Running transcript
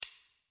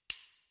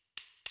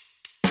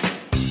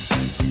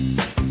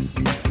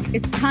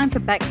It's time for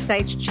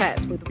Backstage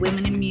Chats with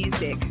Women in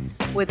Music,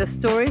 where the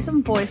stories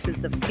and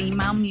voices of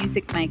female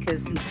music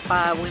makers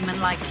inspire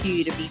women like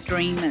you to be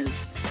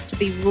dreamers, to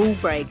be rule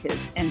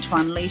breakers, and to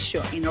unleash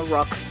your inner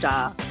rock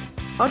star.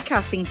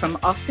 Podcasting from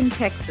Austin,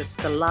 Texas,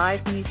 the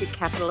live music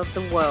capital of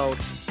the world,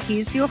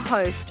 here's your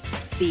host,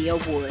 Thea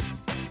Wood.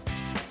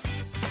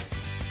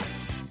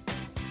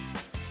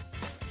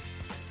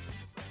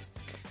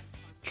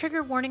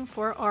 Trigger warning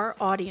for our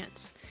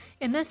audience.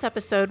 In this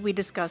episode, we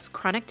discuss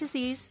chronic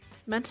disease,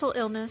 mental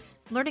illness,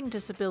 learning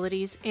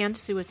disabilities, and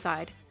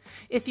suicide.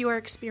 If you are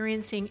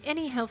experiencing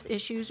any health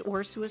issues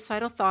or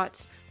suicidal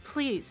thoughts,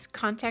 please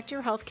contact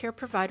your healthcare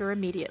provider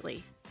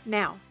immediately.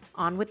 Now,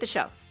 on with the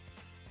show.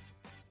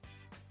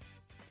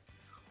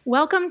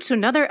 Welcome to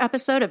another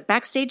episode of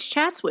Backstage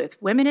Chats with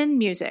Women in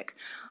Music.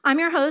 I'm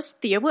your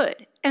host, Thea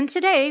Wood, and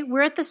today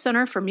we're at the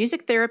Center for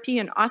Music Therapy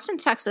in Austin,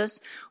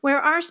 Texas, where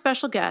our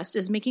special guest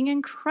is making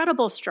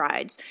incredible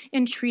strides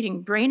in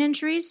treating brain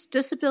injuries,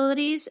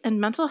 disabilities,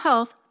 and mental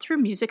health through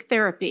music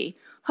therapy.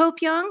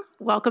 Hope Young,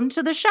 welcome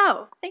to the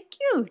show. Thank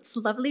you. It's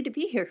lovely to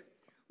be here.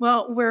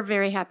 Well, we're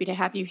very happy to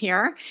have you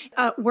here.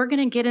 We're going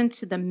to get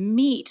into the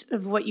meat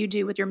of what you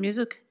do with your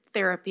music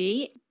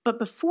therapy. But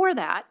before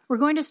that, we're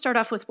going to start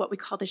off with what we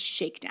call the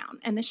shakedown.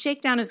 And the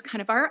shakedown is kind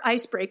of our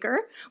icebreaker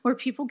where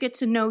people get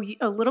to know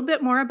a little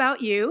bit more about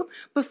you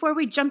before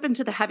we jump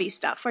into the heavy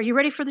stuff. Are you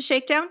ready for the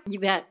shakedown? You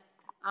bet.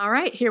 All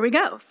right, here we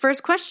go.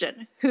 First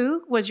question.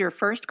 Who was your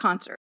first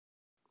concert?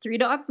 Three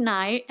Dog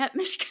Night at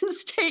Michigan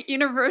State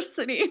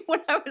University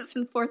when I was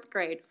in fourth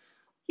grade.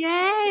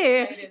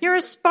 Yay! You're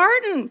a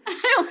Spartan.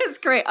 It was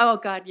great. Oh,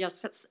 God,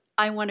 yes.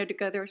 I wanted to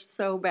go there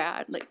so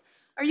badly.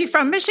 Are you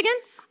from Michigan?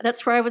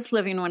 That's where I was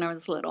living when I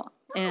was little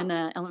in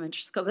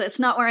elementary school. But it's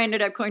not where I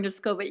ended up going to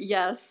school. But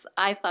yes,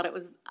 I thought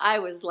I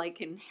was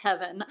like in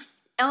heaven.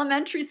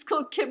 Elementary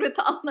school kid with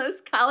all those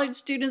college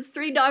students,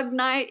 Three Dog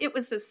Night. It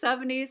was the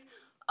 70s.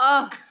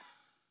 Oh,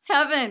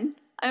 heaven.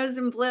 I was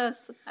in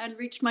bliss. I'd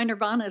reached my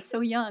nirvana so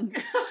young.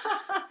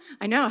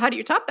 I know. How do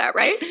you top that,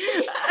 right?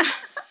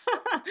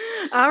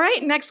 All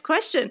right, next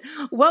question.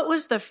 What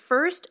was the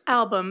first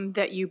album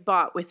that you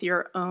bought with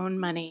your own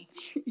money?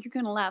 You're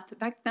going to laugh.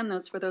 Back then,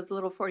 those were those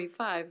little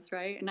 45s,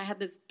 right? And I had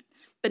this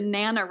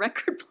banana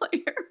record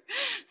player.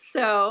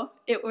 So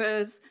it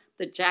was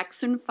the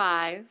Jackson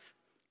 5.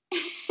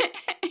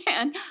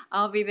 And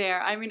I'll Be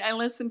There. I mean, I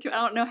listened to,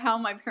 I don't know how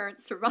my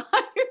parents survived.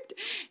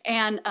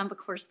 And, of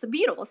course, the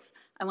Beatles.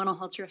 I Want to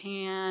Hold Your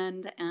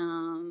Hand.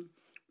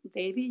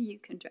 Baby, You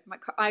Can Drive My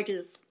Car.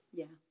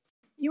 Yeah.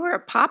 You were a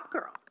pop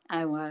girl.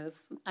 I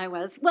was.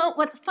 Well,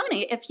 what's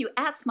funny, if you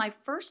ask my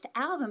first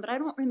album, but I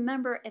don't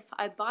remember if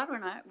I bought it or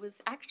not, it was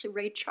actually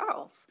Ray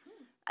Charles.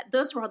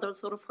 Those were all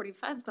those little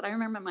 45s, but I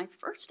remember my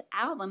first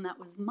album that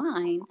was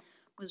mine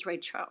was Ray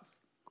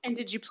Charles. And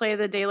did you play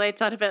the daylights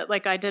out of it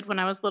like I did when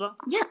I was little?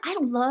 Yeah, I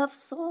love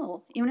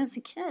soul, even as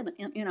a kid,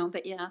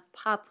 but yeah,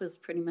 pop was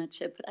pretty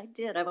much it, but I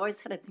did. I've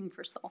always had a thing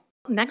for soul.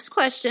 Next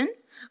question.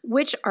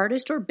 Which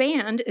artist or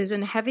band is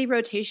in heavy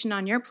rotation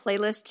on your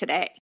playlist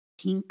today?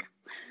 Pink.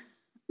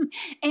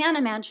 And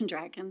Imagine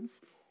Dragons,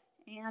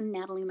 and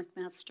Natalie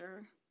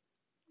McMaster,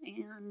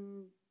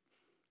 and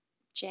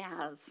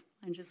jazz.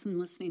 I'm just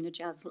listening to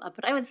jazz a lot,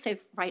 but I would say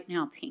right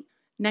now, Pink.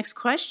 Next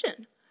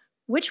question.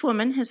 Which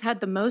woman has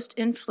had the most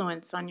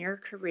influence on your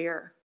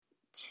career?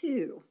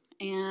 Two.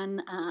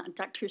 And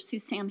Dr.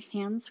 Suzanne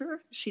Hanser,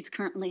 she's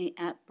currently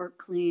at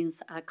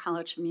Berklee's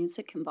College of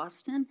Music in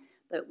Boston.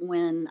 But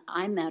when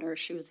I met her,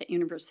 she was at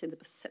University of the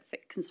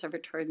Pacific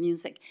Conservatory of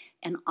Music.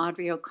 And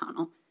Audrey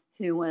O'Connell,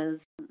 who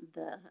was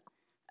the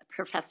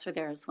professor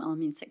there as well in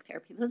music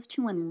therapy. Those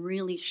two women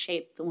really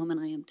shaped the woman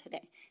I am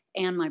today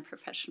and my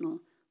professional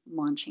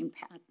launching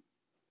pad.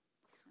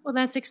 Well,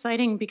 that's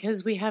exciting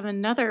because we have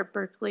another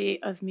Berklee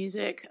of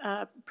Music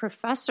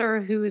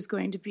professor who is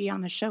going to be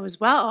on the show as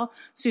well,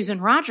 Susan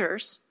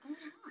Rogers,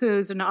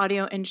 who's an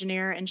audio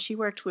engineer, and she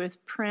worked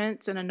with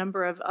Prince and a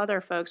number of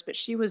other folks, but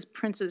she was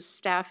Prince's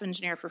staff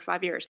engineer for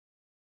 5 years.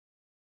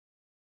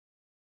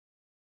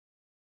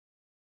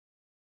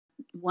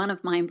 One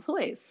of my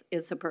employees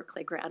is a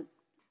Berklee grad.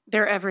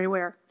 They're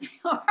everywhere.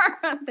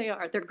 They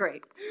are. They're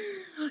great.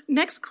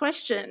 Next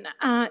question.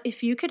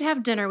 If you could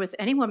have dinner with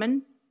any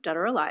woman, dead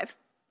or alive,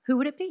 who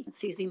would it be?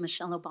 It's easy,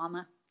 Michelle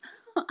Obama.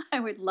 I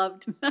would love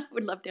to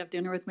have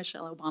dinner with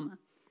Michelle Obama.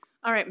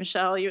 All right,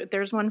 Michelle,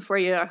 there's one for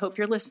you. I hope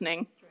you're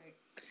listening. That's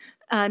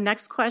right.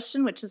 Next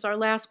question, which is our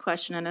last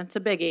question, and it's a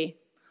biggie.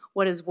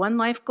 What is one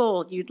life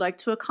goal you'd like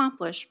to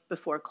accomplish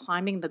before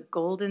climbing the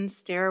golden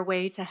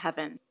stairway to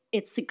heaven?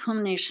 It's the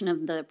culmination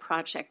of the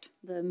project,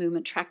 the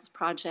Movement Tracks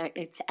project.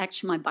 It's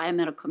actually my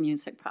biomedical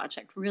music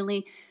project.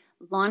 Really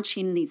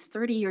launching these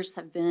 30 years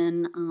I've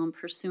been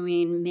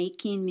pursuing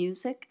making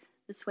music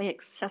this way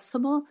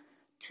accessible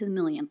to the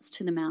millions,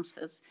 to the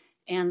masses.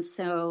 And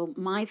so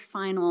my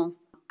final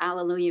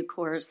Alleluia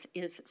course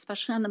is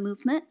especially on the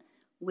movement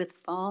with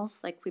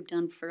falls like we've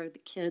done for the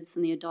kids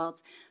and the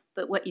adults.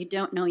 But what you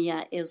don't know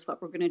yet is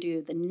what we're going to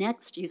do. The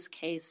next use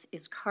case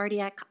is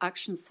cardiac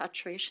oxygen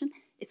saturation,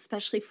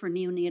 especially for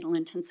neonatal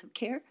intensive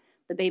care.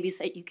 the babies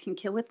that you can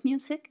kill with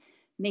music,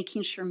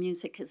 making sure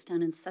music is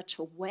done in such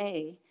a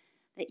way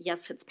that,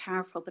 yes, it's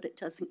powerful, but it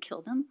doesn't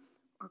kill them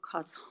or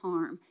cause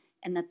harm,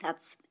 and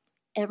that's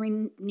every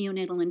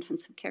neonatal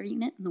intensive care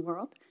unit in the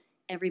world,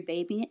 every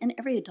baby, and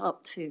every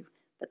adult too.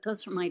 But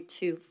those are my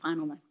two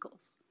final life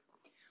goals.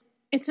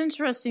 It's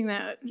interesting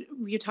that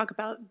you talk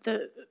about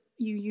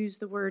you use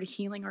the word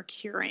healing or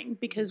curing,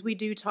 because we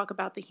do talk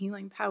about the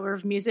healing power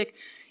of music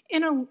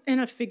in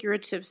a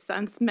figurative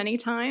sense many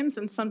times,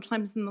 and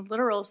sometimes in the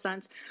literal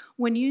sense.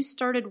 When you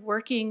started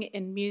working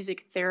in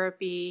music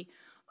therapy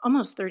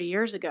almost 30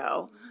 years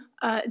ago,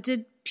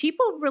 did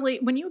people really,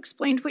 when you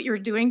explained what you were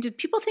doing, did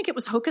people think it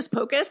was hocus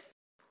pocus?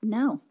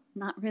 No,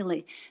 not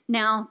really.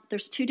 Now,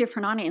 there's two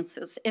different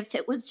audiences. If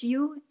it was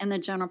you and the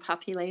general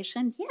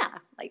population, yeah,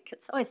 like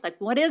it's always like,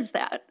 what is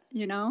that,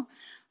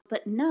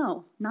 But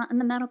no, not in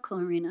the medical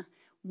arena.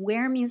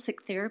 Where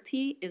music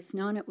therapy is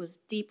known, it was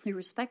deeply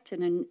respected,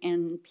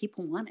 and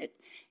people want it,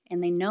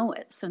 and they know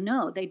it. So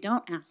no, they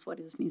don't ask what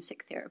is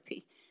music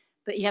therapy.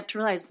 But you have to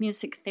realize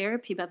music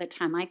therapy, by the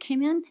time I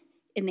came in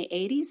the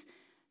 80s,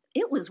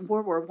 it was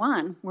World War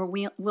I,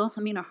 where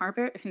Wilhelmina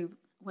Harbert, who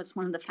was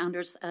one of the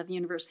founders of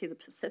University of the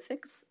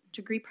Pacific's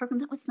degree program,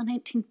 that was the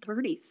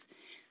 1930s.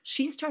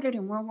 She started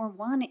in World War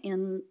I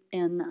in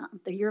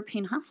the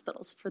European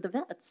hospitals for the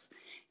vets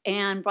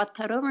and brought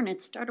that over, and it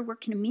started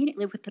working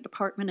immediately with the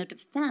Department of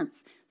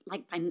Defense.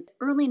 Like by the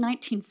early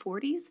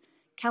 1940s,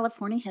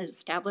 California had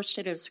established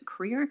it as a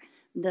career.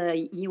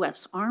 The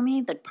U.S.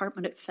 Army, the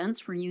Department of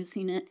Defense were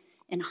using it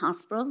in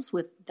hospitals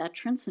with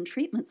veterans and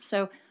treatments.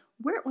 So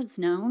where it was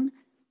known,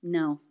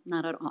 no,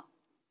 not at all.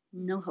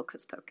 No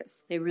hocus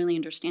pocus. They really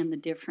understand the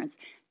difference.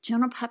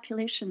 General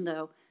population,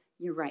 though,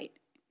 you're right.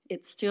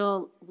 It's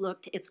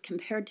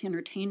compared to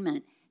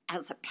entertainment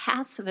as a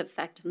passive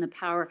effect on the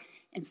power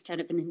instead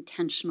of an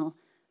intentional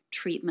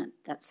treatment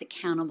that's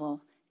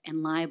accountable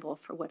and liable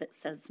for what it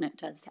says and it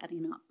does,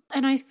 adding up.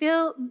 And I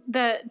feel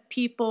that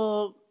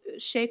people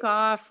shake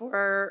off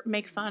or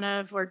make fun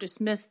of or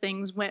dismiss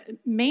things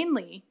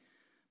mainly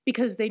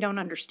because they don't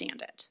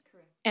understand it.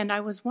 Correct. And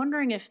I was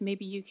wondering if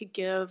maybe you could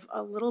give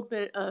a little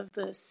bit of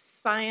the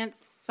science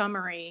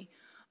summary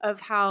of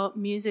how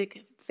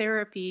music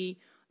therapy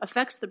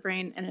affects the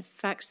brain and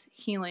affects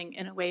healing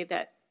in a way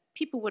that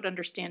people would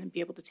understand and be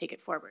able to take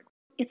it forward.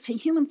 It's a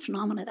human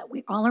phenomena that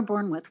we all are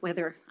born with,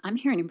 whether I'm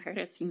hearing impaired,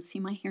 as you can see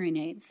my hearing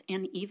aids,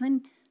 and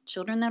even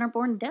children that are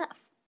born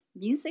deaf.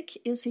 Music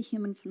is a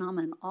human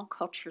phenomenon in all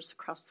cultures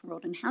across the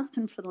world and has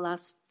been for the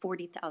last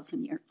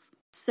 40,000 years.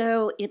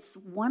 So it's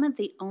one of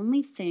the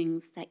only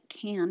things that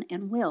can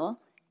and will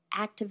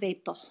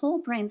activate the whole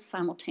brain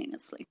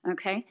simultaneously,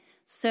 okay?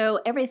 So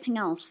everything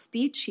else,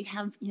 speech, you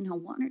have,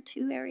 one or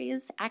two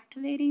areas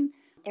activating.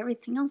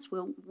 Everything else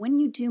will. When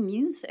you do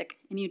music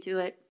and you do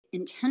it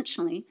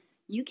intentionally,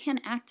 you can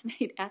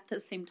activate at the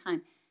same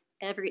time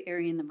every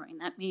area in the brain.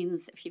 That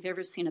means if you've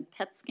ever seen a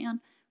PET scan,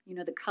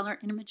 the color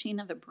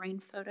imaging of a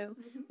brain photo,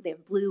 they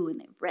have blue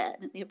and they have red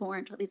and they have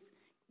orange, all these,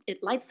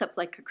 it lights up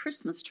like a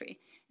Christmas tree.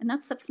 And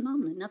that's a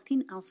phenomenon.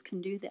 Nothing else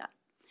can do that.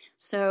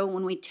 So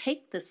when we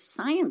take the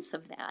science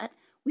of that,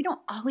 we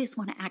don't always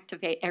want to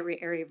activate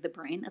every area of the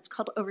brain. That's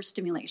called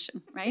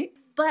overstimulation, right?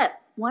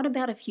 But what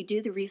about if you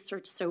do the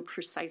research so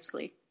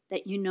precisely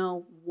that you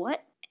know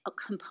what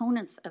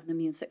components of the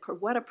music or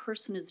what a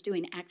person is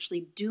doing,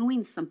 actually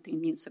doing something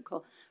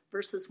musical,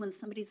 versus when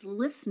somebody's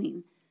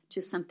listening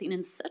to something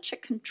in such a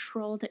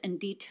controlled and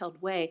detailed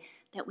way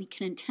that we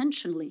can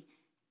intentionally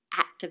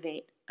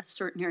activate a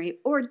certain area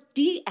or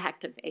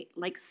deactivate,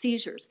 like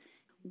seizures.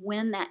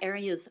 When that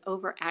area is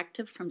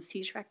overactive from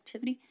seizure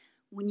activity,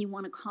 when you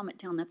want to calm it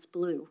down, that's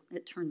blue.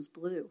 It turns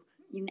blue.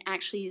 You can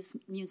actually use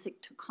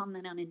music to calm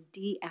that down and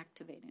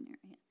deactivate an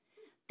area.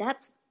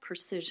 That's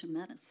precision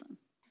medicine.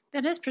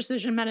 That is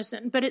precision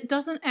medicine, but it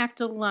doesn't act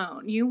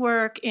alone. You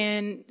work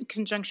in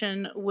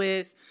conjunction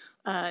with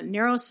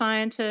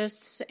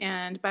neuroscientists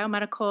and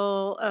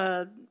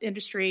biomedical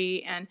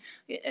industry, and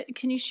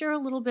can you share a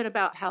little bit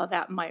about how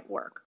that might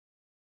work?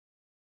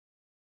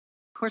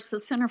 Of course, the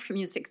Center for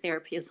Music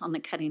Therapy is on the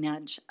cutting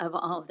edge of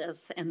all of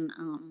this, and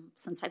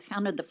since I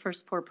founded the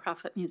first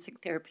for-profit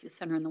music therapy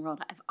center in the world,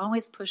 I've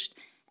always pushed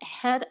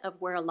ahead of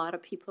where a lot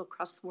of people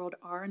across the world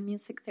are in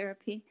music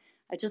therapy.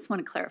 I just want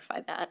to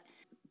clarify that,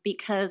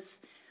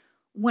 because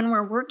when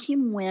we're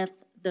working with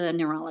the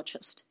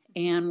neurologist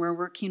and we're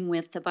working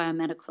with the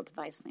biomedical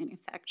device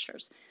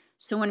manufacturers,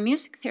 so when a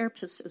music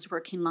therapist is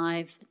working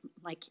live,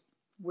 like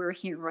we're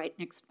here right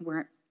next,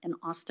 we're in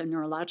Austin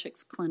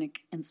Neurologics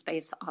Clinic in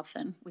space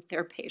often with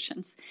their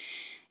patients,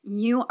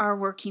 you are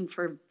working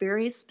for a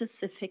very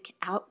specific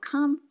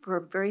outcome, for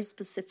a very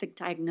specific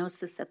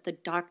diagnosis that the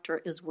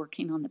doctor is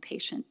working on the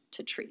patient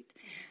to treat.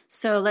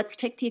 So let's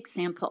take the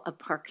example of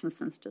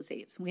Parkinson's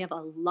disease. We have a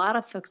lot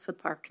of folks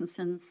with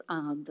Parkinson's.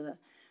 The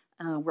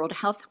World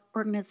Health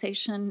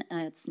Organization,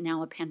 it's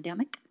now a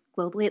pandemic.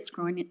 Globally, it's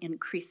growing and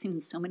increasing in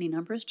so many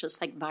numbers, just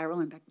like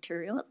viral and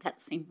bacterial at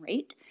that same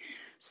rate.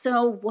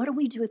 So what do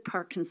we do with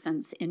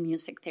Parkinson's in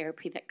music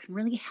therapy that can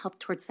really help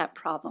towards that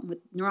problem with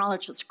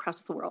neurologists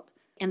across the world?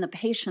 And the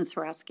patients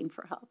are asking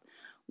for help.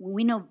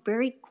 We know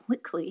very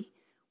quickly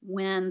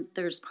when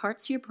there's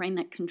parts of your brain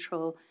that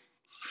control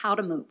how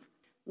to move.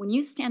 When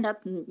you stand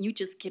up and you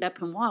just get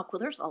up and walk, well,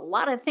 there's a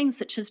lot of things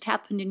that just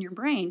happened in your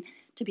brain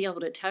to be able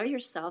to tell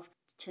yourself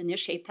to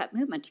initiate that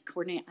movement, to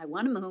coordinate, I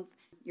want to move.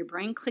 Your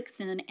brain clicks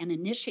in and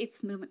initiates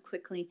the movement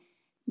quickly.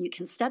 You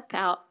can step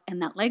out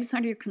and that leg's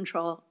under your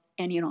control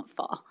and you don't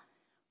fall.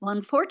 Well,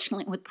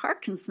 unfortunately, with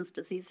Parkinson's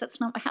disease, that's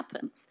not what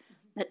happens.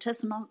 That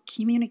doesn't all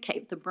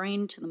communicate the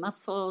brain to the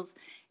muscles,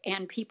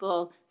 and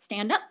people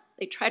stand up.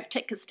 They try to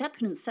take a step,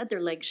 and instead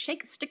their leg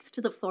sticks to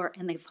the floor,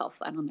 and they fall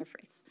flat on their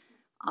face,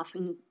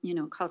 often,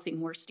 causing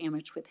worse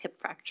damage with hip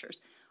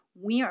fractures.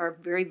 We are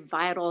a very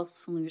vital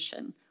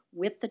solution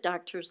with the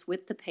doctors,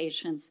 with the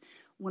patients.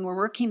 When we're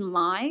working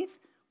live,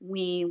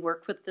 we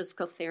work with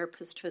physical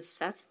therapists to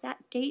assess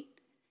that gait,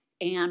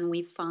 and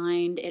we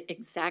find it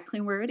exactly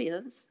where it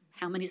is,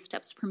 how many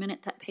steps per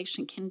minute that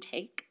patient can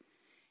take.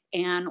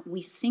 And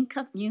we sync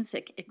up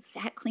music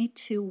exactly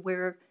to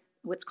where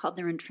what's called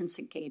their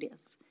intrinsic gait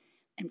is.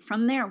 And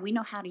from there, we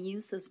know how to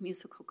use those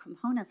musical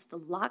components to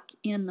lock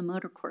in the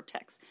motor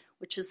cortex,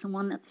 which is the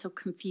one that's so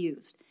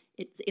confused.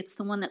 It's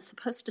the one that's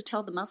supposed to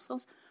tell the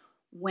muscles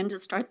when to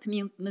start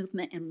the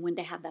movement and when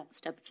to have that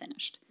step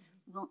finished.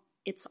 Well,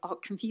 it's all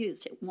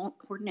confused. It won't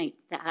coordinate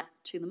that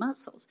to the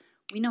muscles.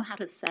 We know how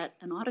to set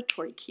an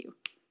auditory cue,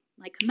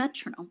 like a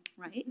metronome,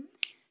 right?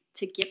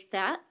 To get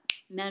that,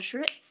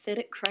 measure it, fit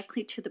it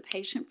correctly to the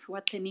patient for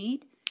what they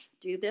need,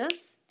 do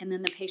this, and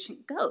then the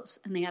patient goes,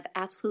 and they have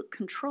absolute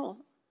control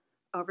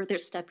over their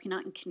stepping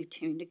out and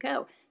continuing to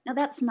go. Now,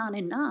 that's not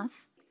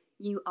enough.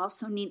 You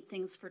also need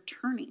things for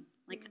turning,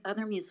 like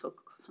other musical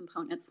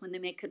components when they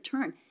make a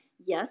turn.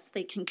 Yes,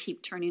 they can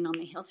keep turning on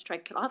the heel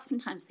strike, but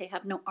oftentimes they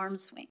have no arm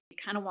swing. They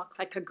kind of walk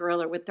like a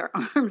gorilla with their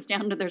arms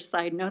down to their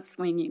side, no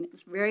swinging.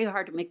 It's very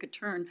hard to make a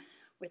turn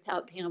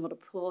without being able to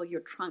pull your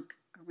trunk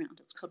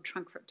around. It's called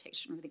trunk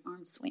rotation or the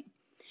arm swing.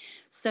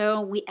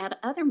 So we add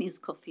other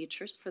musical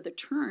features for the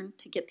turn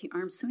to get the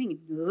arm swinging.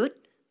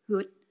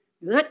 It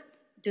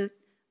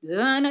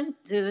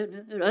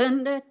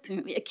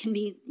can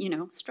be,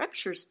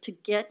 structures to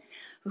get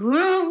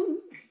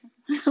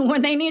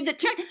when they need to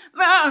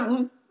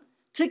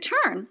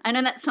turn. I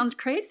know that sounds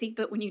crazy,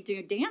 but when you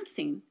do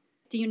dancing,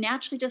 do you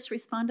naturally just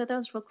respond to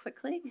those real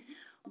quickly?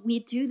 We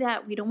do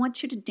that. We don't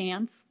want you to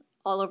dance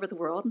all over the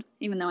world,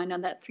 even though I know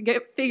that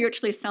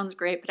figuratively sounds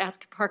great, but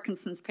ask a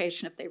Parkinson's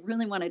patient if they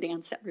really want to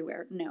dance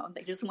everywhere. No,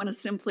 they just want to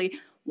simply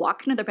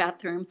walk into the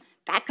bathroom,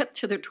 back up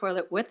to their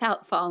toilet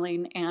without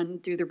falling,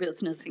 and do their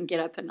business and get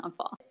up and not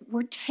fall.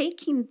 We're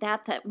taking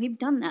that we've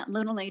done that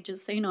literally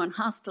just so in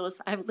hospitals.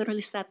 I've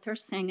literally sat there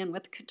singing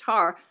with a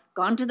guitar,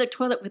 gone to the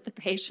toilet with the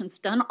patients,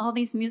 done all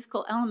these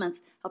musical elements,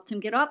 helped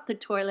them get off the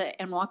toilet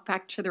and walk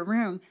back to their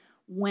room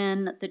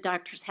when the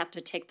doctors have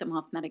to take them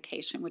off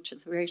medication, which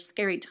is a very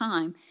scary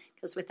time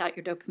because without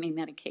your dopamine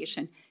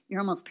medication, you're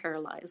almost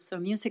paralyzed. So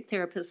music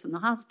therapists in the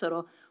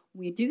hospital,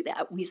 we do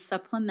that. We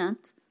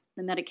supplement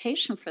the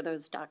medication for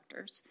those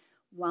doctors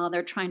while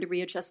they're trying to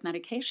readjust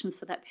medication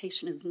so that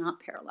patient is not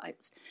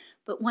paralyzed.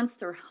 But once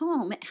they're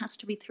home, it has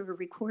to be through a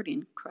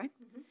recording, correct?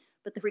 Mm-hmm.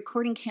 But the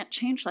recording can't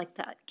change like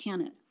that, can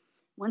it?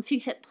 Once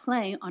you hit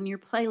play on your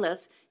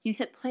playlist, you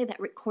hit play, that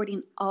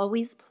recording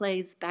always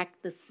plays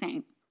back the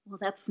same. Well,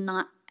 that's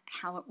not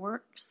how it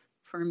works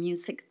for a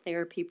music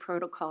therapy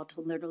protocol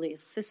to literally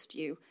assist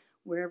you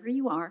wherever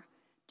you are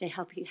to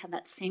help you have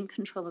that same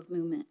control of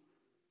movement,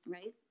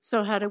 right?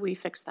 So how do we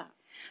fix that?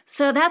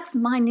 So that's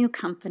my new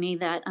company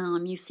that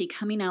you see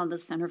coming out of the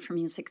Center for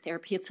Music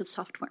Therapy. It's a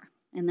software,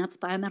 and that's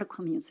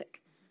biomedical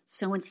music.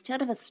 So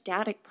instead of a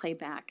static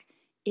playback,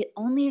 it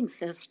only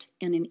exists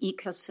in an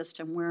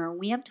ecosystem where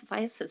we have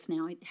devices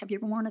now. Have you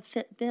ever worn a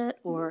Fitbit?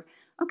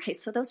 Okay,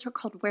 so those are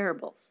called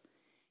wearables.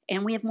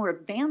 And we have more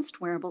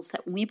advanced wearables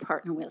that we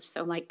partner with.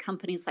 So like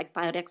companies like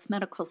Biodex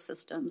Medical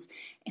Systems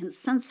and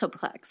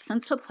Sensoplex.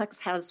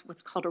 Sensoplex has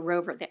what's called a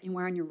rover that you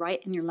wear on your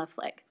right and your left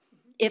leg,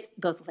 if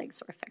both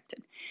legs are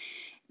affected.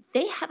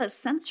 They have a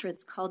sensor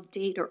that's called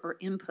data or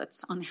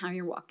inputs on how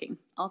you're walking.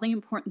 All the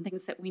important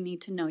things that we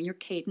need to know. Your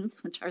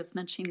cadence, which I was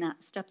mentioning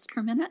that, steps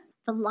per minute.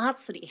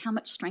 Velocity, how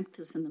much strength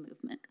is in the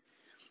movement.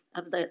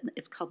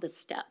 It's called the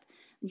step.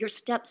 Your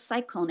step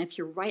cycle, and if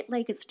your right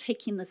leg is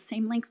taking the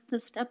same length of the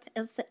step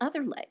as the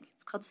other leg,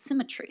 it's called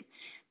symmetry.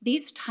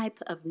 These type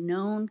of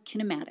known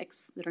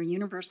kinematics that are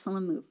universal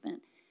in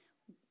movement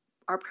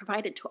are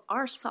provided to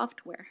our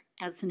software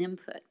as an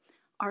input.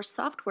 Our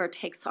software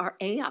takes our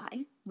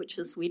AI, which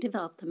is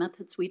the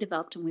methods we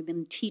developed, and we've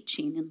been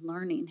teaching and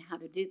learning how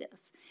to do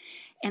this.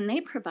 And they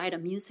provide a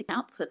music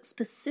output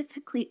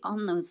specifically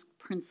on those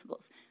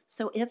principles.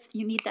 So if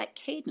you need that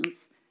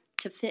cadence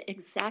to fit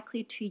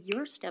exactly to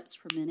your steps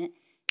per minute,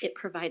 it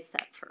provides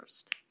that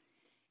first.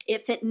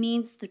 If it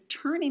needs the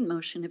turning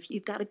motion, if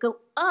you've got to go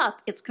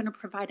up, it's going to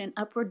provide an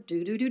upward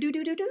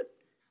do-do-do-do-do-do-do.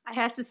 I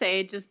have to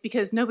say, just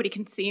because nobody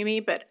can see me,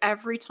 but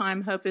every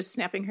time Hope is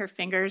snapping her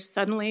fingers,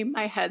 suddenly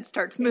my head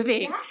starts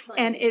moving. Exactly.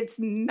 And it's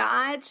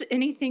not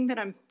anything that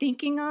I'm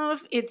thinking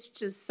of. It's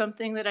just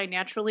something that I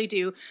naturally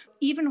do.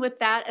 Even with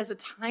that as a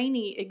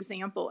tiny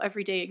example,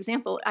 everyday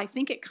example, I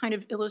think it kind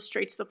of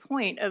illustrates the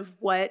point of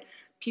what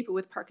people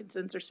with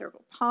Parkinson's or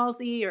cerebral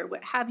palsy or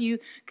what have you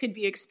could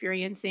be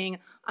experiencing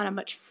on a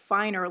much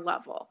finer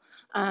level.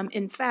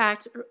 In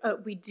fact,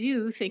 we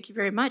do, thank you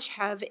very much,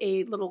 have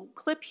a little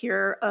clip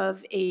here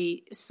of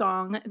a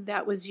song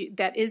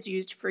that is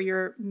used for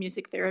your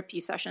music therapy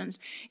sessions.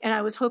 And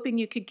I was hoping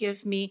you could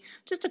give me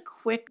just a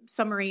quick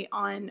summary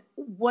on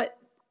what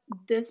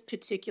this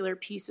particular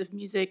piece of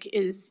music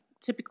is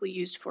typically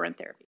used for in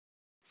therapy.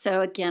 So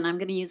again, I'm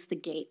going to use the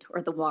gait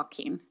or the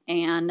walking.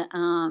 And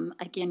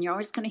again, you're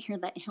always going to hear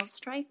that heel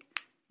strike.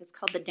 It's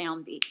called the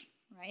downbeat.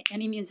 Right?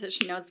 Any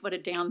musician knows what a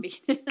downbeat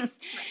is.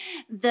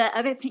 The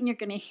other thing you're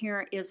going to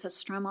hear is a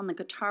strum on the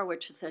guitar,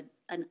 which is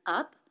an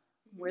up,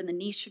 where the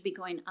knee should be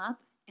going up,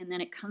 and then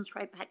it comes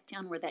right back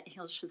down where that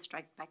heel should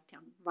strike back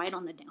down, right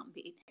on the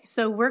downbeat.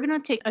 So we're going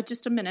to take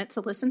just a minute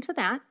to listen to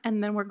that,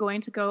 and then we're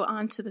going to go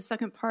on to the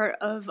second part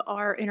of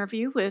our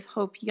interview with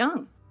Hope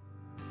Young.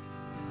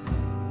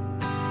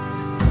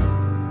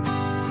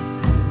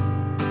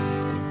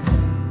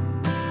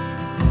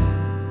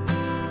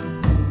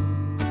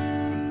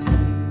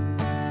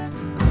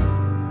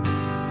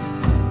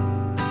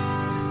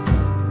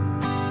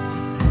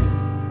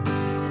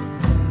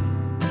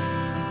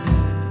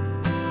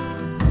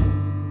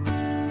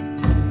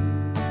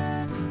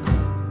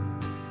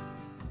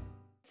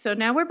 So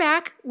now we're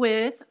back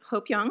with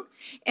Hope Young,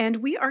 and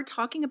we are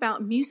talking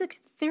about music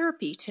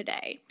therapy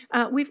today.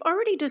 We've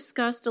already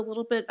discussed a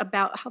little bit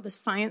about how the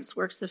science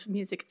works of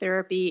music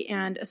therapy,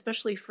 and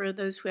especially for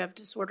those who have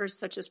disorders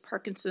such as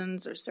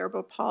Parkinson's or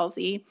cerebral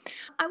palsy.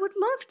 I would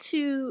love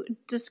to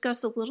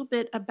discuss a little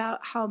bit about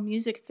how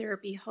music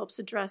therapy helps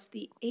address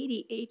the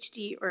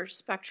ADHD or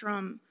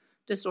spectrum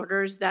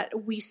disorders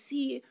that we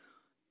see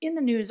in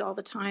the news all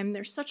the time.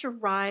 There's such a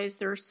rise.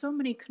 There are so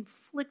many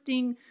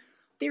conflicting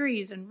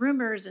theories and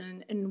rumors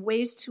and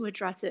ways to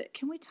address it.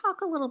 Can we talk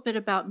a little bit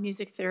about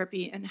music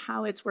therapy and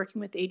how it's working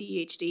with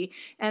ADHD?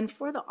 And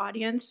for the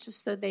audience,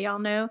 just so they all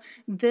know,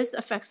 this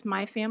affects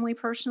my family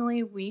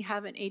personally. We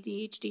have an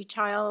ADHD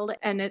child,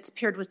 and it's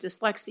paired with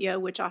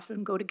dyslexia, which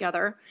often go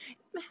together.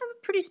 I have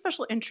a pretty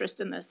special interest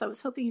in this. I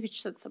was hoping you could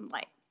shed some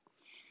light.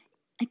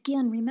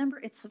 Again, remember,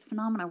 it's a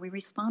phenomenon. We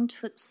respond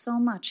to it so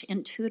much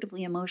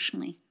intuitively,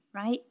 emotionally,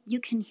 right? You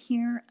can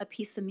hear a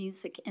piece of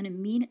music and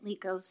immediately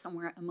go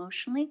somewhere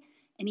emotionally,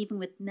 and even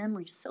with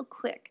memory, so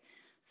quick.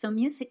 So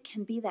music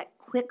can be that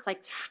quick,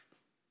 like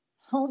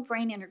whole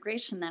brain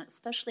integration that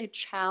especially a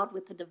child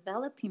with a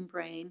developing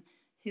brain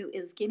who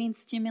is getting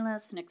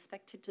stimulus and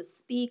expected to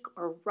speak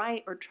or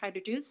write or try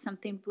to do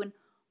something when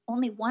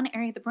only one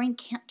area of the brain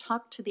can't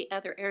talk to the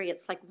other area.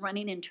 It's like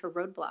running into a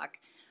roadblock.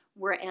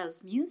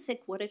 Whereas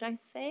music, what did I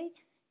say?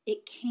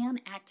 It can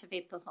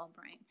activate the whole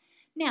brain.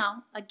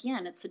 Now,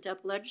 again, it's a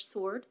double-edged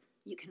sword.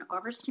 You can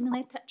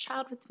overstimulate that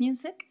child with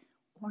music,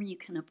 or you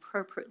can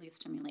appropriately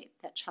stimulate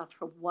that child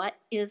for what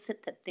is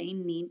it that they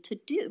need to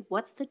do.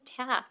 What's the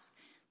task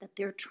that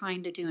they're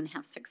trying to do and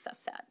have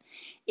success at?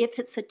 If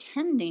it's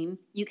attending,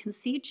 you can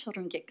see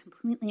children get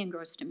completely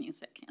engrossed in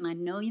music. And I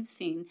know you've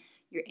seen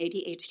your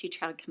ADHD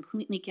child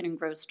completely get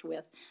engrossed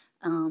with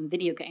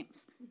video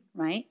games,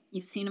 right?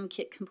 You've seen them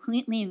get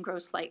completely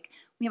engrossed. Like,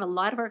 we have a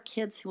lot of our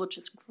kids who will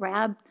just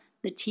grab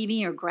the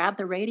TV or grab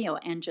the radio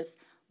and just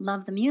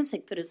love the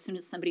music, but as soon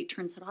as somebody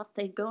turns it off,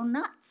 they go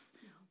nuts.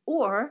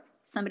 Or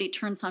somebody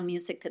turns on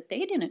music that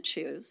they didn't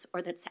choose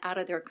or that's out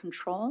of their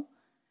control,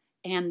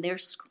 and they're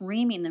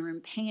screaming, they're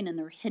in pain, and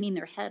they're hitting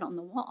their head on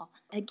the wall.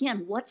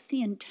 Again, what's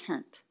the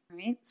intent,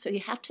 right? So you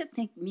have to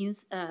think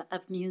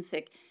of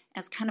music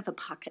as kind of a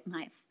pocket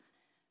knife.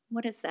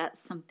 What is that?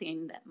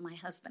 Something that my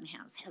husband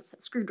has a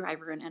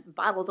screwdriver in it, a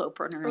bottle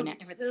opener in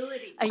it.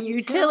 A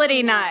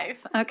utility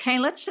knife. Okay,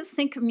 let's just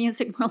think of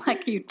music more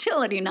like a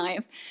utility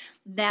knife,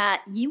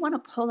 that you want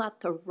to pull out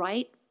the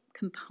right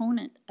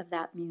component of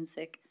that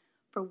music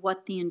for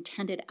what the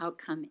intended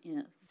outcome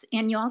is.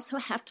 And you also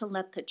have to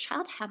let the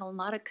child have a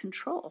lot of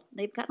control.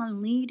 They've got a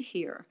lead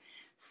here.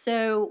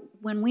 So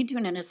when we do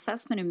an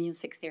assessment of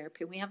music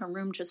therapy, we have a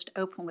room just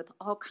open with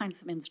all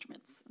kinds of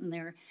instruments. And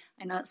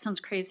I know it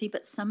sounds crazy,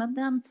 but some of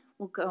them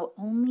will go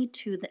only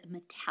to the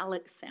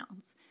metallic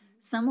sounds.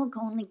 Some will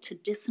go only to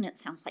dissonant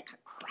sounds, like a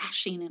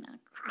crashing and a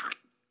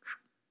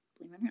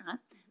believe it or not.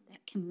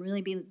 That can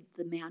really be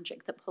the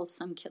magic that pulls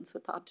some kids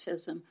with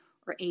autism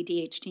or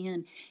ADHD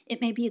in.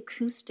 It may be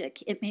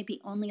acoustic. It may be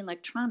only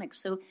electronic.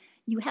 So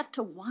you have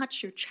to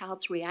watch your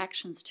child's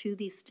reactions to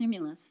these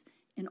stimulus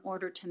in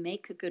order to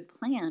make a good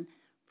plan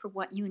for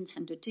what you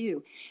intend to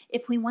do.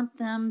 If we want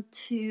them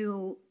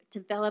to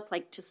develop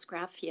like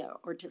dysgraphia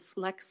or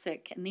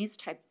dyslexic and these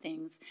type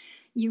things,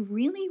 you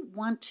really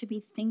want to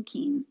be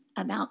thinking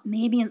about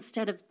maybe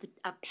instead of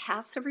a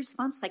passive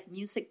response, like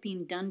music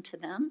being done to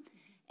them,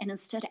 and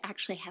instead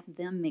actually have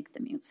them make the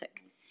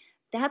music.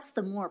 That's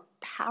the more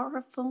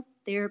powerful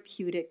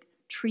therapeutic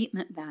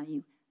treatment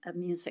value of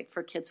music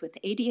for kids with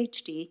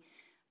ADHD,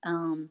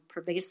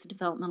 pervasive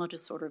developmental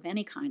disorder of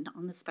any kind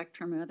on the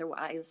spectrum or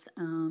otherwise,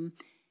 and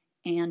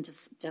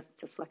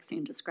dyslexia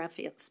and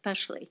dysgraphia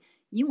especially.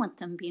 You want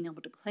them being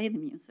able to play the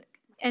music.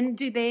 And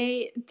do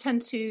they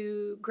tend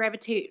to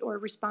gravitate or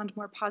respond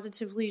more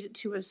positively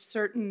to a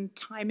certain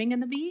timing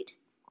in the beat?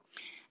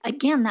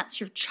 Again,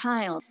 that's your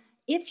child.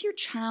 If your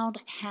child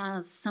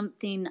has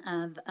something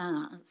of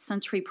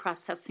sensory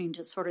processing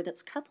disorder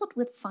that's coupled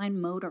with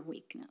fine motor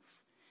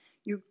weakness,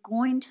 you're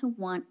going to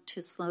want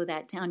to slow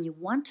that down. You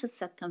want to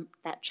set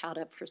that child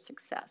up for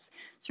success.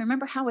 So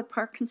remember how with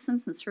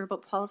Parkinson's and cerebral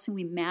palsy,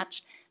 we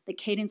match the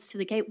cadence to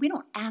the gait? We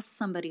don't ask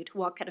somebody to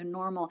walk at a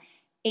normal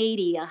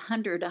 80,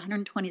 100,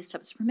 120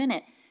 steps per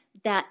minute.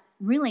 That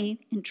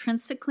really,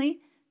 intrinsically,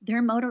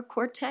 their motor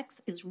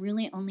cortex is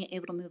really only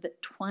able to move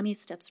at 20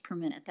 steps per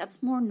minute.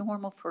 That's more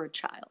normal for a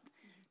child.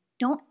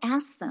 Don't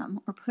ask them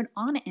or put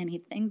on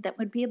anything that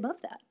would be above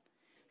that.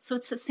 So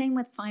it's the same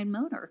with fine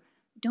motor.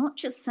 Don't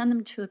just send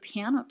them to a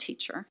piano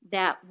teacher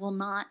that will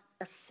not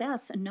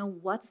assess and know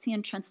what's the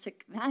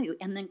intrinsic value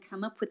and then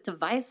come up with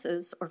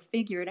devices or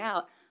figure it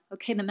out.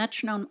 Okay, the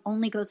metronome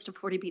only goes to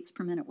 40 beats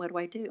per minute.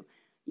 What do?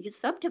 You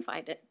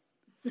subdivide it.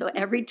 So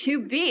every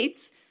 2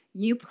 beats,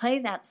 you play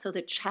that so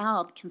the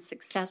child can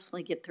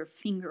successfully get their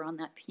finger on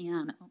that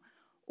piano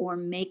or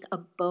make a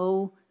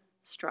bow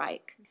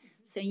strike.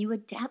 So you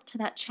adapt to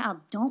that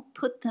child. Don't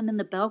put them in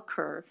the bell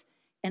curve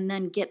and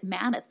then get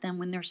mad at them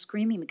when they're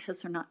screaming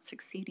because they're not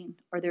succeeding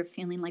or they're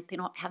feeling like they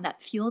don't have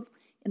that fuel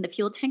in the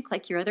fuel tank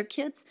like your other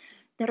kids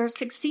that are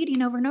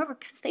succeeding over and over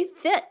because they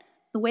fit.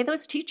 The way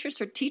those teachers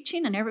are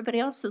teaching and everybody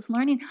else is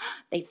learning,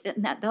 they fit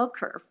in that bell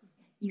curve.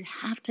 You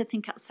have to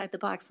think outside the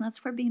box. And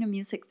that's where being a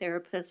music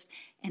therapist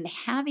and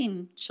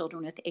having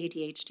children with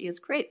ADHD is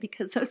great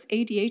because those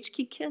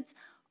ADHD kids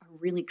are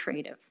really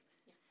creative.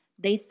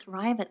 They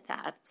thrive at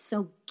that.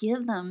 So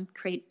give them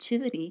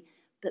creativity,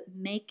 but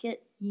make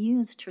it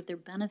used to their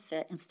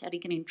benefit instead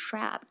of getting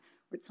trapped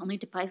where it's only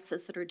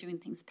devices that are doing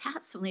things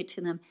passively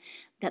to them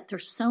that they're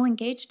so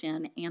engaged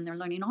in and they're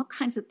learning all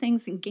kinds of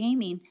things in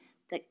gaming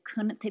that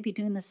couldn't they be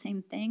doing the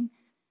same thing?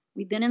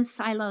 We've been in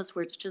silos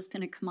where it's just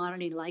been a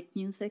commodity like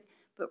music,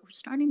 but we're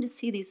starting to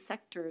see these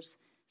sectors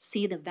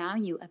see the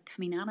value of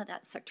coming out of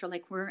that sector.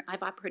 Like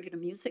I've operated a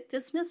music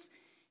business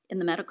in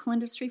the medical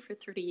industry for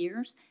 30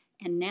 years,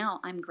 and now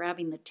I'm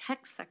grabbing the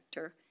tech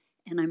sector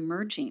and I'm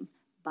merging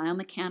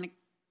biomechanic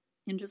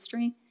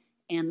industry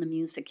and the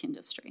music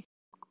industry.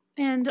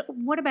 And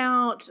what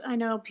about, I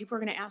know people are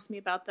going to ask me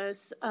about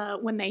this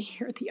when they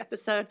hear the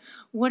episode,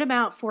 what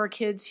about for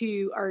kids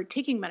who are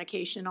taking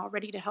medication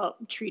already to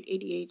help treat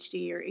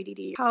ADHD or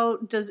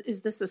ADD?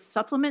 Is this a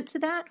supplement to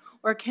that,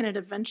 or can it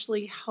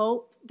eventually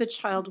help the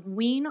child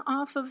wean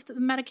off of the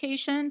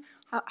medication?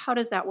 How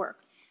does that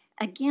work?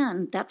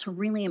 Again, that's a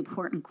really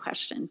important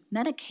question.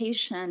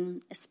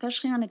 Medication,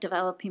 especially on a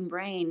developing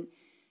brain,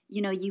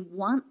 you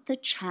want the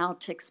child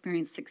to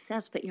experience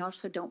success, but you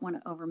also don't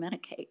want to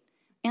over-medicate.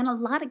 And a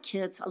lot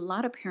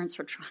of parents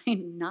are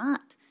trying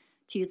not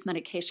to use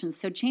medications.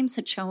 So James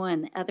Ochoa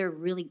and other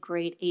really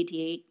great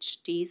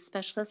ADHD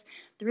specialists,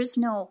 there is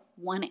no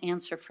one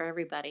answer for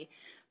everybody.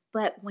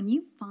 But when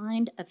you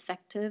find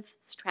effective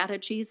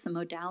strategies, the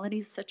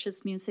modalities such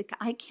as music,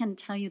 I can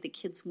tell you the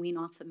kids wean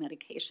off of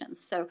medications.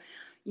 So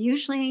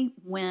usually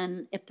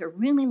if they're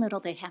really little,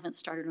 they haven't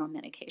started on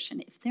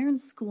medication. If they're in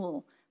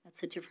school,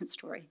 that's a different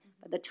story.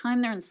 By the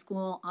time they're in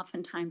school,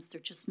 oftentimes they're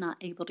just not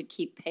able to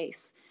keep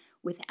pace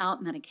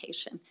without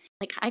medication.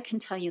 Like I can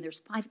tell you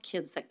there's 5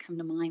 kids that come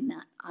to mind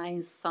that I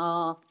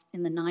saw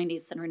in the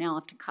 90s that are now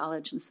off to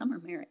college and some are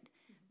married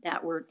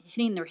that were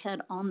hitting their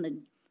head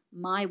on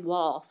my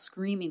wall,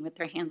 screaming with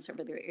their hands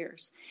over their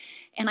ears.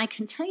 And I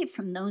can tell you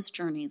from those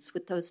journeys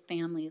with those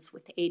families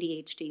with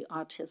ADHD,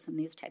 autism,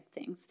 these type of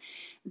things,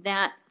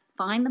 that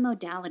find the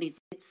modalities.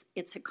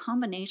 It's a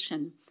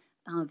combination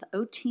of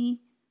OT,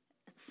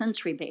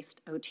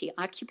 sensory-based OT.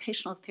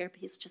 Occupational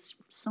therapy is just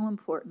so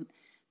important.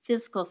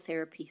 Physical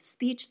therapy,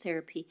 speech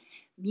therapy,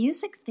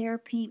 music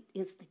therapy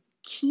is the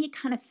key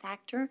kind of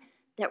factor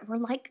that we're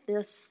like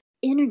this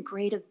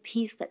integrative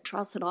piece that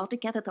draws it all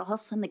together that all of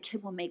a sudden the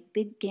kid will make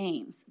big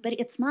gains. But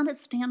it's not a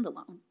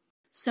standalone.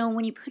 So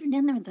when you put it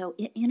in there, though,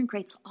 it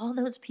integrates all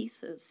those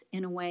pieces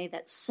in a way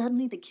that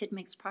suddenly the kid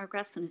makes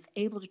progress and is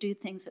able to do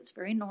things that's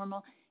very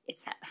normal.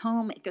 It's at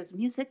home. It goes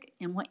music,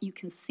 and what you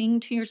can sing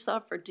to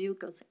yourself or do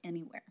goes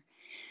anywhere.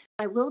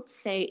 What I will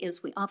say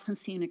is we often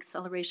see an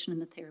acceleration in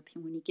the therapy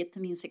when you get the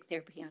music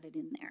therapy added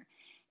in there.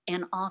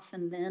 And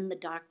often then the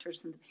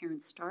doctors and the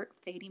parents start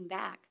fading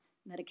back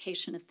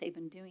medication if they've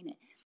been doing it.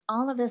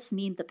 All of us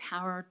need the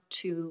power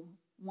to,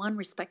 one,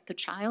 respect the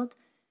child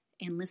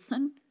and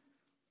listen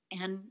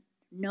and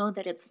know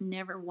that it's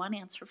never one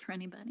answer for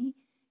anybody.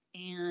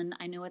 And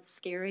I know it's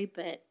scary,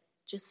 but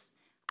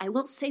I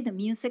will say the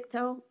music,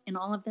 though, in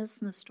all of this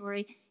in the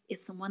story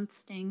is the one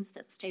thing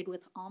that stayed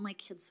with all my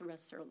kids the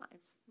rest of their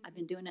lives. I've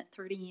been doing it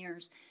 30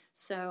 years.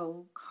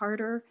 So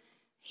Carter,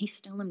 he's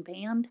still in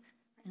band,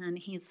 and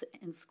he's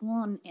in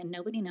school, and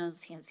nobody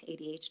knows he has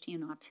ADHD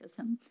and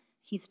autism.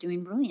 He's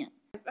doing brilliant.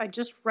 I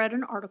just read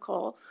an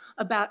article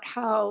about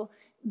how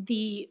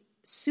the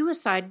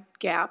suicide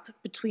gap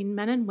between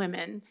men and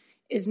women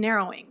is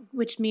narrowing,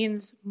 which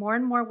means more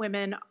and more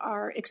women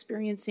are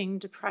experiencing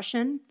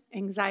depression,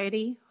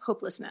 anxiety,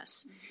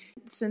 hopelessness.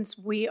 Since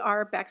we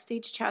are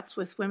Backstage Chats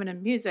with Women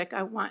in Music,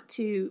 I want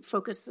to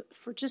focus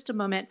for just a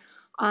moment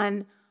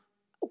on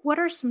what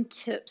are some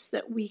tips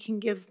that we can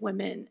give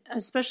women,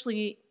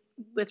 especially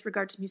with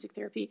regard to music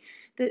therapy,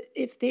 that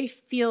if they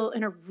feel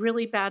in a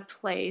really bad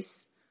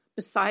place,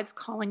 besides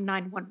calling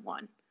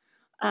 911,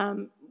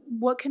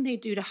 what can they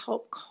do to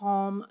help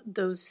calm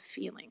those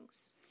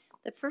feelings?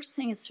 The first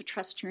thing is to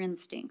trust your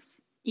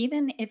instincts.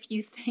 Even if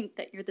you think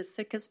that you're the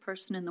sickest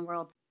person in the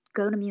world,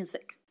 go to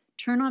music.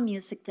 Turn on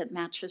music that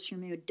matches your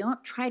mood.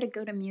 Don't try to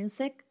go to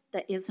music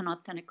that isn't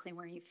authentically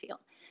where you feel.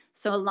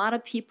 So a lot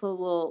of people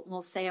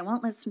will say, I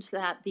won't listen to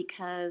that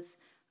because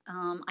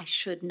I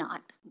should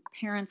not.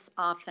 Parents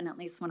often, at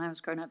least when I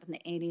was growing up in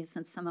the 80s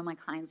and some of my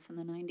clients in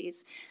the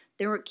 90s,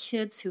 there were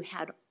kids who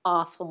had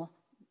awful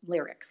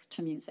lyrics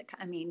to music.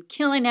 I mean,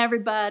 killing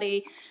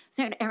everybody,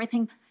 saying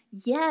everything.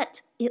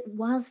 Yet it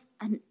was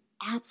an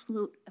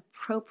absolute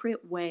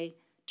appropriate way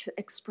to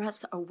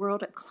express a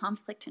world of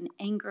conflict and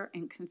anger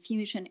and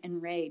confusion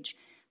and rage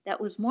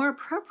that was more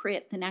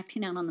appropriate than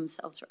acting out on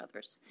themselves or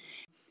others.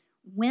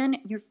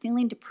 When you're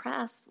feeling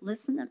depressed,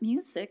 listen to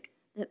music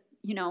that,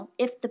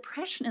 if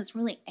depression is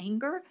really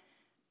anger,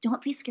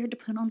 don't be scared to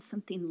put on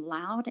something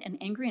loud and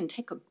angry and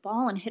take a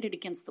ball and hit it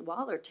against the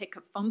wall or take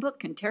a phone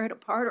book and tear it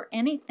apart or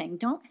anything.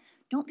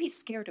 Don't be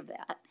scared of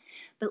that,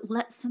 but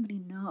let somebody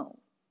know,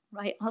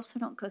 right? Also,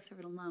 don't go through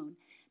it alone.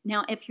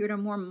 Now, if you're at a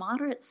more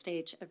moderate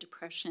stage of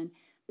depression,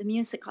 the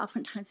music,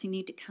 oftentimes you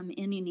need to come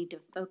in, you need to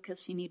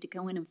focus, you need to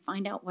go in and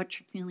find out what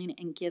you're feeling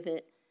and give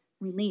it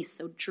release,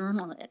 so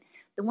journal it.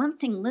 The one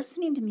thing,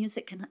 listening to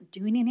music and not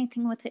doing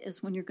anything with it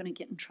is when you're going to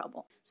get in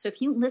trouble. So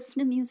if you listen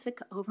to music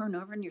over and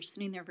over and you're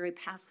sitting there very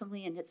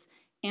passively and it's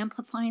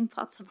amplifying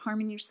thoughts of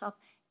harming yourself,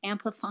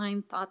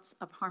 amplifying thoughts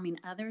of harming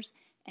others,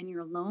 and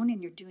you're alone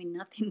and you're doing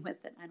nothing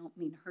with it, I don't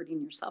mean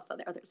hurting yourself or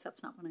others,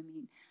 that's not what I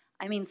mean.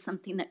 I mean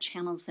something that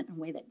channels it in a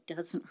way that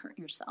doesn't hurt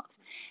yourself,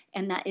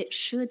 and that it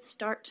should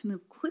start to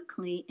move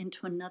quickly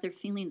into another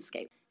feeling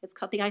scape. It's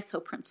called the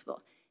ISO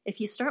principle.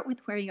 If you start with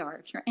where you are,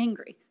 if you're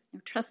angry,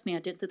 trust me, I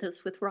did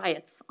this with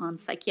riots on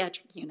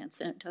psychiatric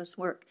units, and it does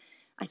work.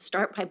 I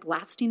start by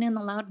blasting in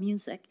the loud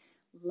music,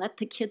 let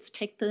the kids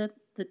take the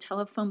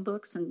telephone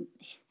books and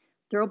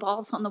throw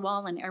balls on the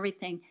wall and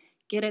everything,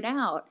 get it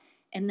out,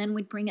 and then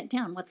we'd bring it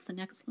down. What's the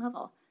next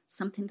level?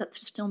 Something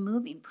that's still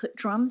moving. Put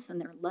drums in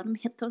there. Let them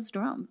hit those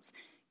drums.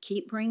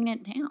 Keep bringing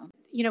it down.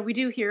 We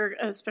do hear,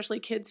 especially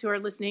kids who are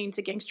listening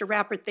to gangster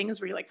rap or things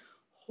where you're like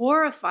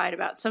horrified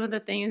about some of the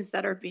things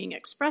that are being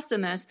expressed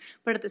in this,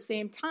 but at the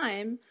same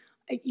time,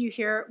 you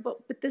hear,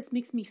 but this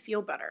makes me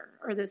feel better,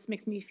 or this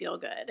makes me feel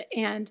good.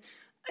 And,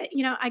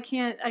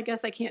 I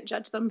guess I can't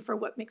judge them for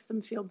what makes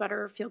them feel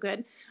better or feel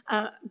good,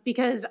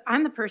 because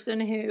I'm the person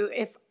who,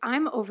 if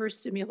I'm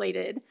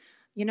overstimulated,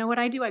 you know what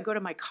I do? I go to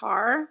my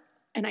car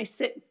and I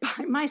sit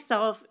by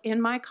myself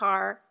in my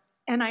car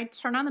and I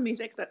turn on the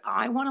music that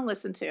I want to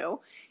listen to.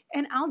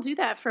 And I'll do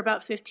that for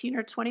about 15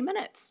 or 20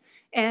 minutes.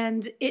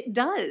 And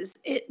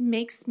it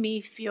makes me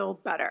feel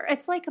better.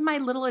 It's like my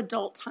little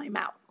adult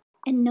timeout.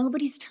 And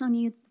nobody's telling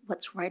you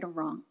what's right or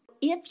wrong.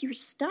 If you're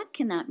stuck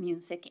in that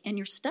music and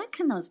you're stuck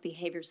in those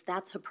behaviors,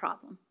 that's a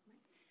problem.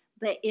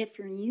 But if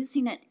you're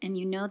using it and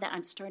you know that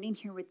I'm starting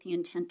here with the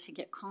intent to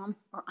get calm,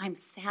 or I'm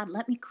sad,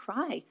 let me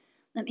cry.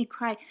 Let me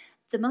cry.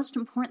 The most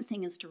important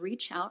thing is to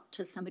reach out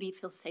to somebody you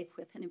feel safe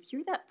with. And if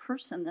you're that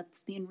person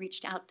that's being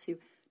reached out to,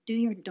 do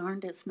your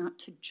darndest not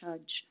to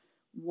judge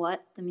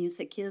what the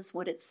music is,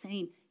 what it's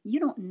saying. You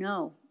don't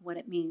know what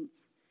it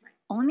means. Right.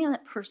 Only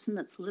that person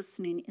that's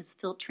listening is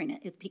filtering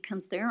it. It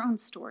becomes their own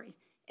story,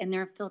 and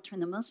they're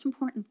filtering. The most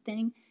important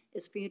thing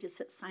is for you to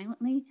sit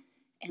silently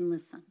and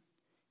listen.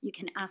 You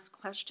can ask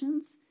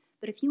questions,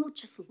 but if you will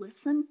just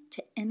listen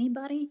to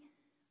anybody,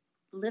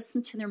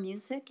 listen to their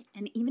music,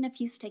 and even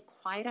if you stay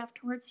quiet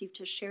afterwards, you've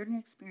just shared an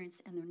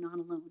experience and they're not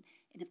alone.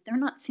 And if they're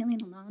not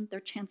feeling alone, their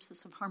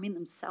chances of harming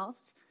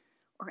themselves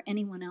or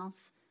anyone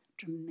else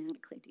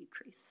dramatically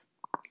decrease.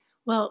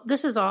 Well,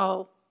 this is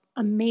all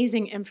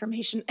amazing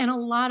information and a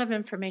lot of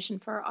information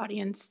for our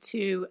audience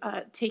to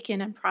take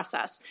in and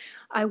process.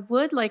 I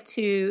would like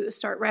to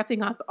start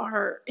wrapping up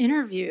our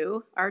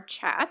interview, our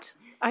chat,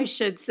 I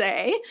should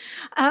say,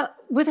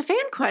 with a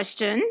fan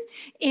question.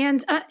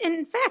 And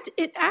in fact,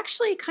 it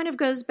actually kind of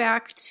goes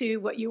back to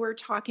what you were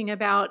talking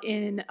about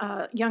in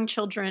young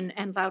children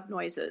and loud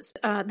noises.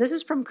 This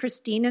is from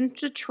Christine in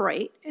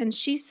Detroit, and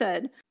she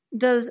said,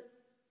 does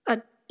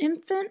an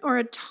infant or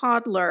a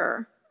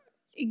toddler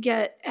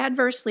get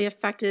adversely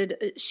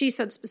affected, she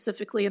said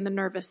specifically in the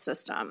nervous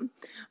system,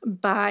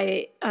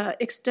 by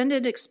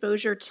extended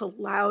exposure to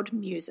loud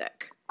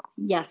music?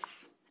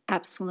 Yes,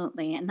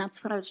 absolutely. And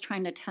that's what I was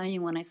trying to tell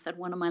you when I said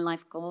one of my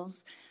life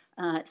goals,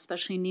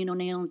 especially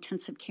neonatal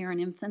intensive care in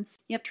infants.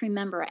 You have to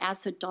remember,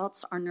 as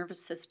adults, our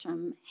nervous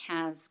system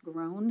has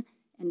grown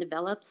and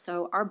developed,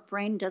 so our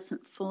brain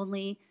doesn't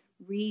fully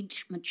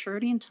reach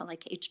maturity until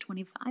like age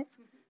 25.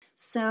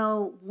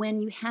 So when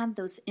you have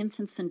those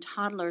infants and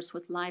toddlers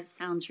with live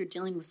sounds, you're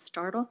dealing with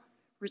startle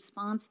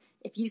response.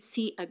 If you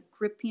see a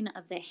gripping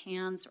of the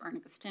hands or an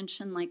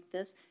extension like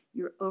this,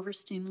 you're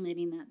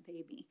overstimulating that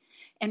baby.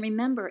 And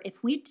remember,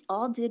 if we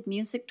all did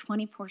music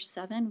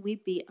 24/7,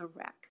 we'd be a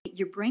wreck.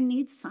 Your brain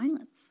needs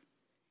silence.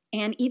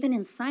 And even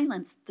in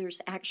silence,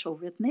 there's actual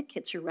rhythmic.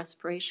 It's your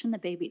respiration, the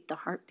baby, the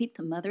heartbeat,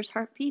 the mother's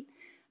heartbeat,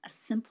 a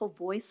simple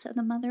voice of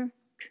the mother,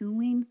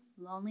 cooing,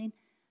 lulling,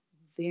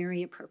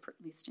 very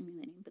appropriately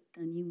stimulating. But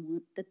then you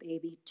want the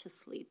baby to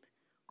sleep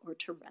or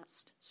to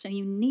rest. So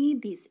you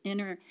need these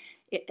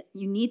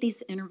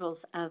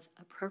intervals of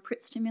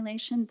appropriate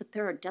stimulation, but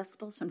there are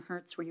decibels and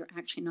hertz where you're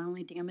actually not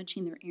only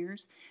damaging their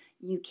ears,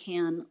 you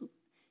can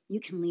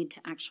lead to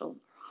actual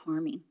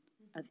harming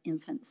of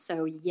infants.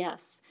 So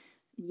yes,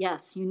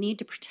 you need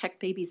to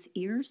protect babies'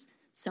 ears.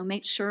 So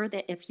make sure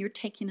that if you're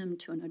taking them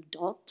to an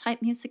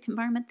adult-type music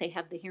environment, they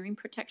have the hearing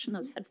protection,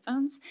 those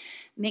headphones.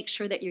 Make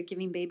sure that you're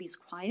giving babies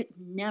quiet.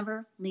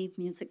 Never leave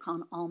music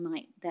on all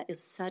night. That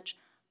is such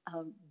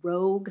a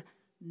rogue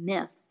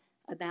myth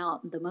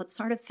about the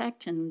Mozart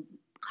effect and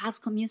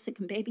classical music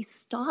and babies.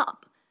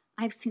 Stop.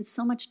 I've seen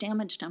so much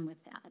damage done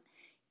with that.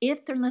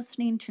 If they're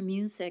listening to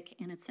music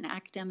and it's an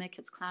academic,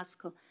 it's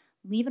classical,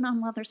 leave it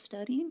on while they're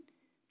studying,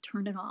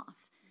 turn it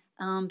off.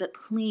 But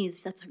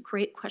please, that's a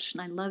great question.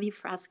 I love you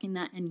for asking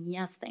that. And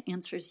yes, the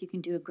answer is you can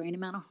do a great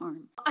amount of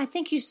harm. I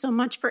thank you so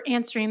much for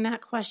answering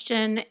that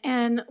question.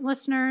 And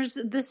listeners,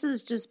 this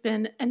has just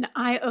been an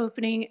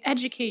eye-opening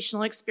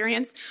educational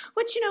experience,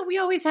 which, we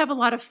always have a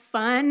lot of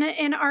fun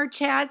in our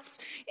chats.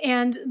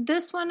 And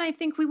this one, I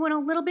think we went a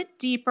little bit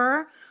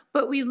deeper,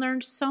 but we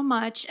learned so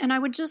much. And I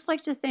would just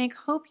like to thank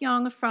Hope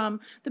Young from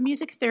the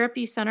Music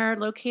Therapy Center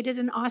located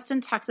in Austin,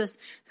 Texas,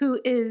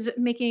 who is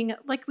making,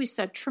 like we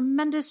said,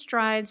 tremendous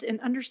strides in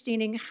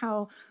understanding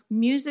how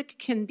music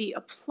can be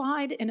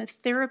applied in a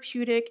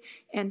therapeutic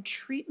and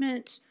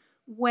treatment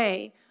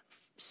way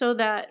so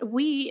that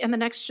we and the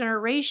next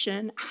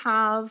generation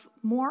have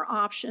more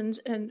options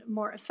and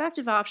more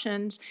effective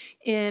options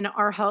in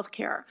our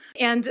healthcare.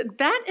 And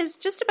that is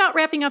just about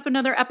wrapping up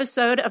another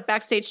episode of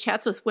Backstage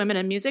Chats with Women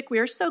in Music. We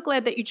are so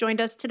glad that you joined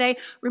us today.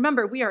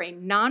 Remember, we are a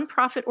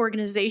nonprofit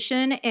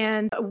organization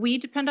and we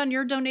depend on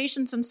your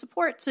donations and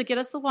support to get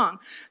us along.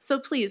 So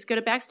please go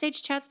to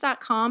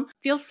BackstageChats.com.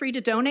 Feel free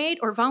to donate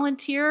or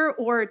volunteer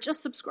or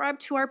just subscribe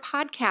to our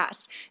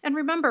podcast. And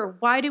remember,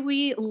 why do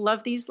we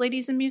love these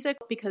ladies in music?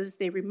 Because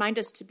they remind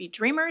us to be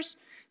dreamers,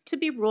 to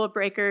be rule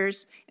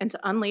breakers, and to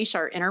unleash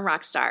our inner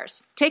rock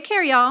stars. Take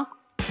care, y'all.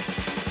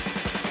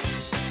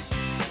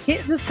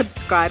 Hit the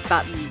subscribe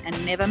button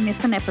and never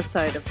miss an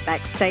episode of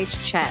Backstage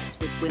Chats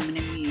with Women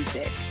in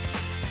Music.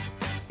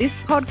 This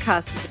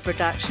podcast is a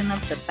production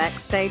of the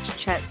Backstage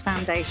Chats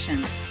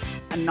Foundation,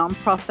 a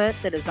non-profit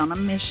that is on a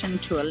mission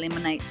to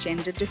eliminate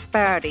gender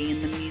disparity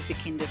in the music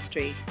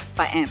industry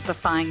by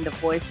amplifying the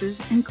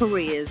voices and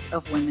careers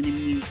of women in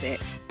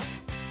music.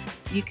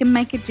 You can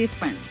make a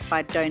difference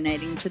by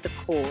donating to the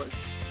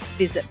cause.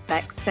 Visit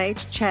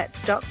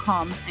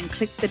BackstageChats.com and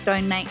click the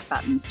donate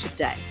button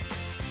today.